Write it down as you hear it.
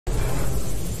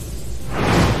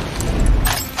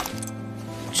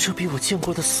这比我见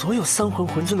过的所有三魂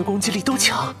魂尊的攻击力都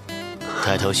强。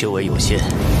抬头修为有限，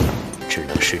只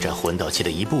能施展魂导器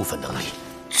的一部分能力。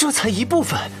这才一部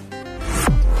分，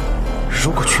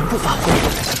如果全部发挥，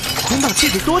魂导器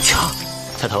得多强？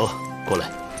菜头，过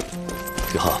来。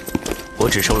宇浩，我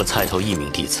只收了菜头1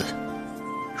名弟子，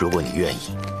如果你愿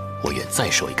意，我愿再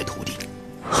收一个徒弟。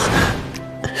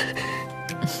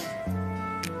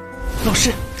老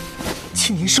师，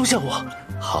请您收下我。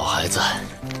好孩子，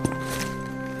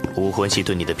武魂系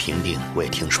对你的评定我也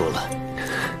听说了，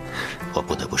我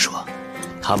不得不说，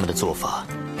他们的做法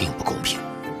并不公平。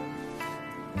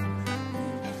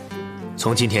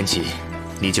从今天起，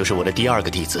你就是我的第2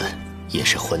个弟子，也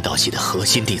是魂导系的核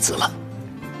心弟子了。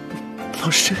老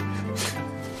师，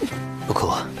不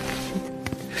哭，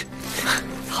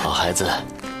好孩子，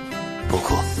不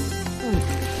哭。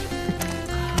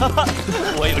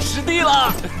我有师弟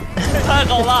了，太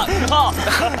好了，宇浩。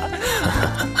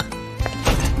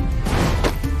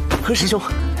何师兄，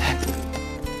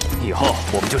以后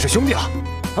我们就是兄弟了，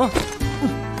啊！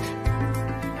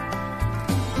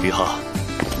宇浩，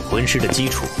魂师的基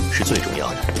础是最重要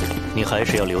的，你还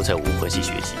是要留在武魂系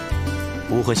学习。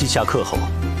武魂系下课后，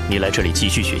你来这里继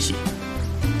续学习。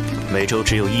每周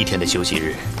只有1天的休息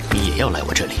日，你也要来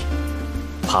我这里。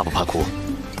怕不怕哭？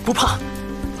不怕。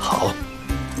好。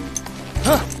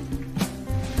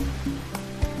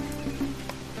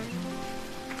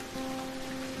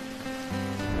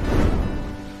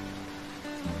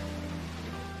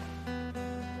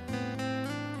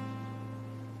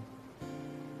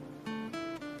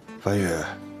樊宇，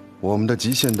我们的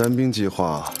极限单兵计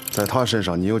划，在他身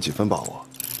上你有几分把握？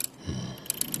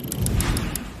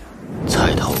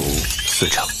菜头4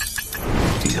成，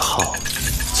宇浩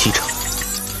7成。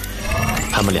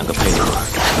他们2个配合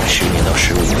，10年到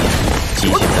15年，极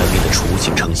限单兵的雏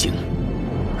形成型。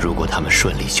如果他们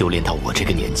顺利修炼到我这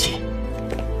个年纪，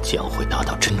将会达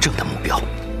到真正的目标。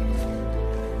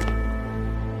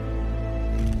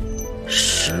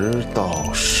10到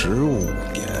15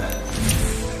年。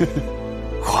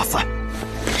划算，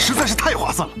实在是太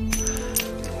划算了。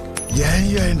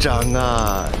严院长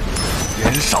啊，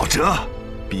严少哲，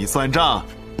比算账，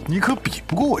你可比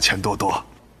不过我钱多多。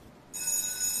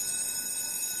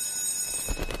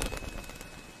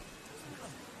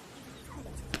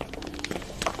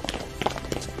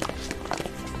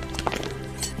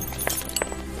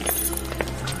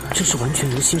这是完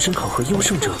全由新生考核优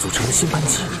胜者组成的新班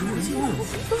级。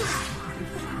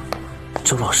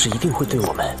周老师一定会对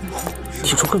我们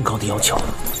提出更高的要求。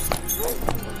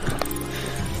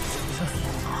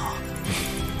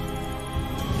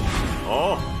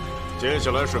好，接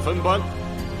下来是分班，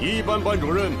一班班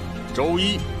主任周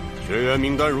一，学员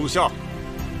名单如下。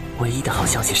唯一的好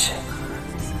消息是，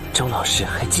周老师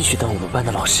还继续当我们班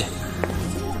的老师。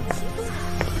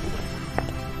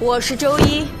我是周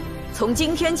一，从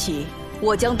今天起，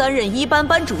我将担任1班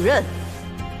班主任。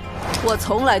我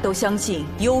从来都相信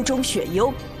优中选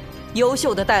优，优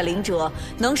秀的带领者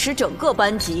能使整个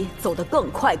班级走得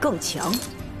更快更强。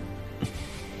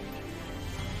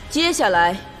接下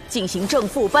来进行正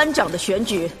副班长的选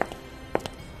举。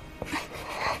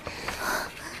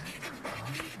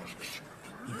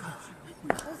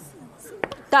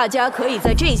大家可以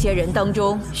在这些人当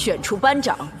中选出班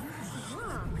长。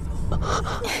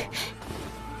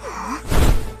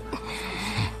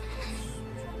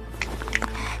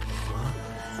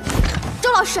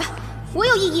周老师，我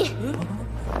有异议。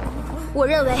我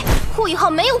认为霍雨浩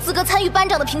没有资格参与班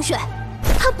长的评选，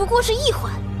他不过是1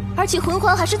环，而且魂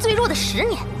环还是最弱的10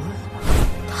年。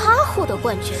他获得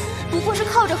冠军不过是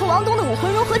靠着和王东的武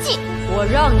魂融合技。我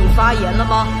让你发言了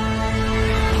吗？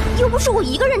又不是我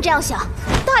一个人这样想，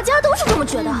大家都是这么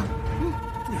觉得。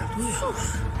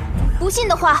不信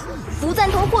的话，不赞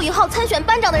同霍雨浩参选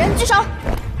班长的人举手。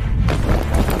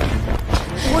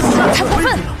我死了太过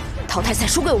分！淘汰赛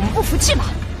输给我们不服气吗？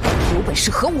有本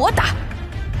事和我打！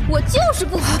我就是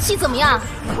不服气，怎么样？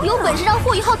有本事让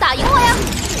霍雨浩打赢我呀！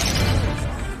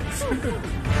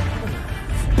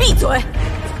闭嘴！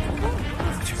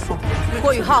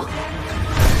霍雨浩，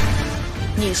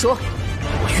你说。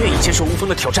我愿意接受吴峰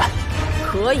的挑战。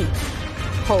可以，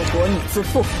后果你自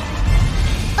负。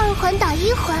2环打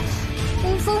1环，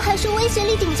吴峰还是威胁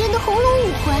力顶尖的红龙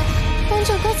武魂，班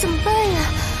长该怎么办呀？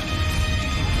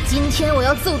今天我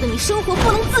要揍得你生活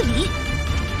不能自理，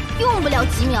用不了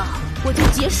几秒我就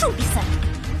结束比赛。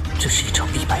这是一场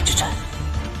必败之战，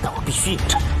但我必须赢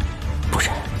战，不然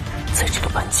在这个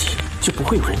班级就不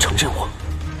会有人承认我。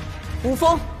吴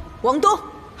峰、王东，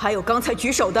还有刚才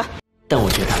举手的。但我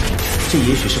觉得这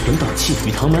也许是魂导器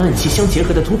与唐门暗器相结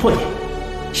合的突破点，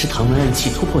是唐门暗器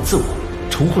突破自我，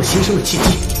重获新生的契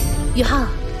机。宇浩，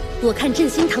我看振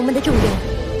兴唐门的重任，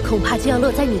恐怕就要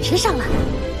落在你身上了。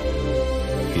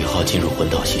宇浩进入魂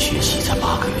导系学习才8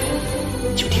个月，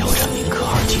就挑战民科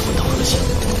2级魂导核心，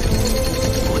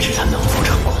不知他能否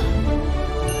成功。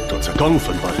这才刚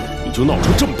分班，你就闹出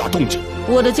这么大动静！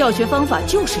我的教学方法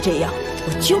就是这样，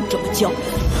我就这么教。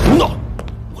胡闹！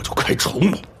我就开除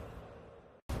你！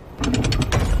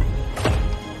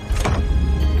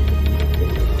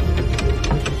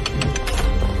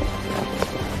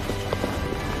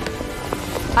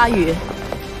阿宇，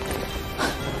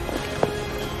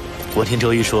我听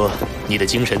周一说你的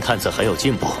精神探测很有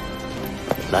进步，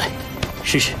来，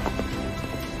试试。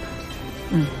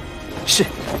是。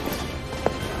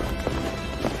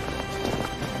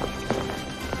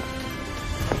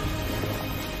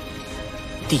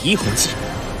第1魂技，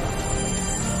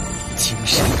精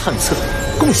神探测，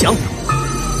共享。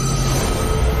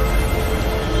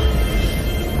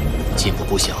进步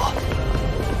不小啊，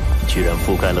居然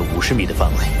覆盖了50米的范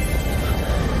围。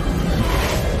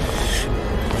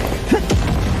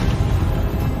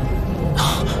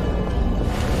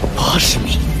80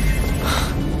米，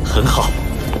很好。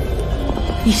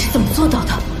你是怎么做到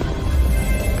的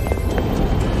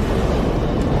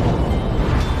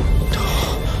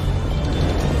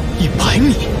？100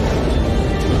米。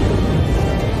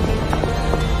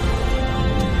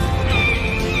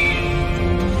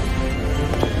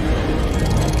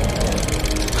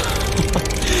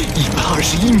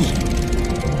121米，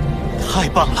太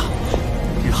棒了！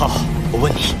宇浩，我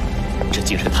问你，这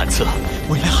精神探测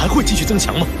未来还会继续增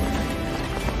强吗？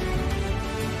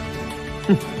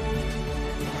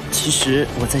其实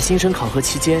我在新生考核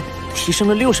期间提升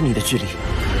了60米的距离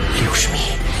，60米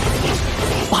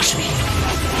，80米，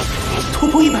突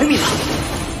破100米了。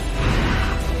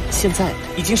现在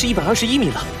已经是121米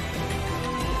了。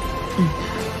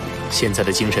现在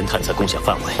的精神探测共享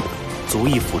范围，足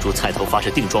以辅助菜头发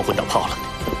射定装魂导炮了。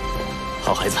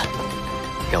好孩子，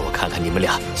让我看看你们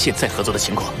俩现在合作的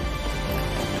情况。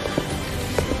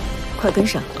快跟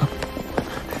上！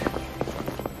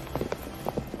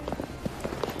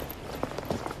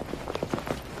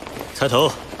菜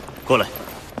头，过来。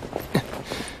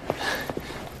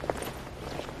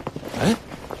哎，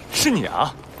是你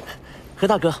啊，何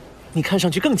大哥，你看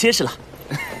上去更结实了。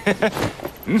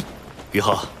于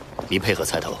浩，你配合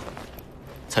菜头。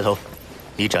菜头，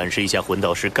你展示一下魂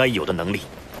导师该有的能力。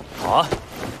好啊，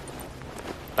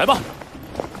来吧。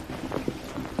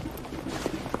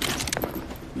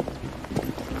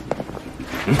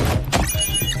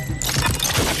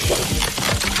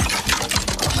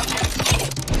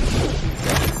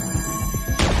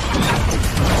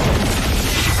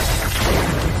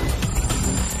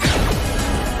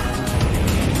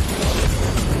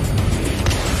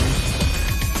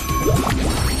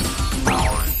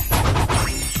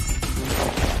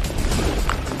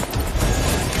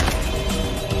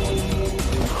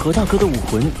何大哥的武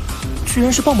魂，居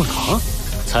然是棒棒糖。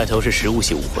菜头是食物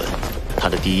系武魂，他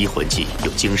的第1魂技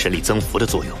有精神力增幅的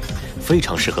作用，非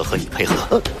常适合和你配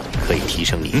合，可以提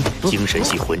升你精神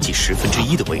系魂技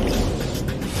1/10的威力。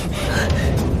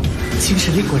精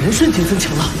神力果然瞬间增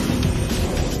强了。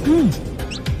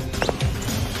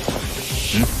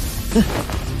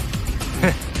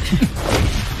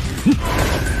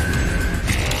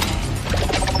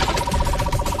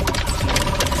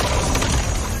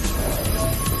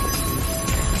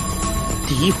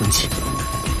第1魂技，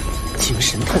精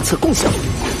神探测共享。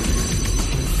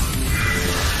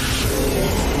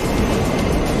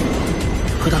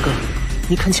何大哥，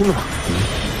你看清了吗？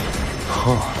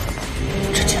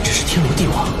这简直是天罗地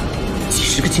网，几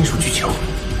十个金属巨球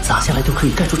砸下来都可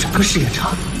以盖住整个试验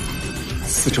场。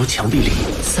四周墙壁里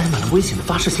塞满了危险的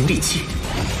发射型利器，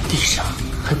地上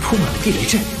还铺满了地雷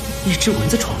阵，一只蚊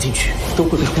子闯进去都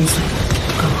会被轰碎，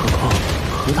更何况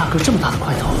何大哥这么大的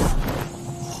块头。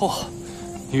嚯！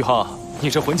宇浩，你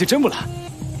这魂技真不赖。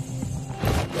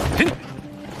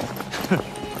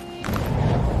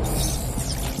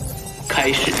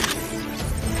开始。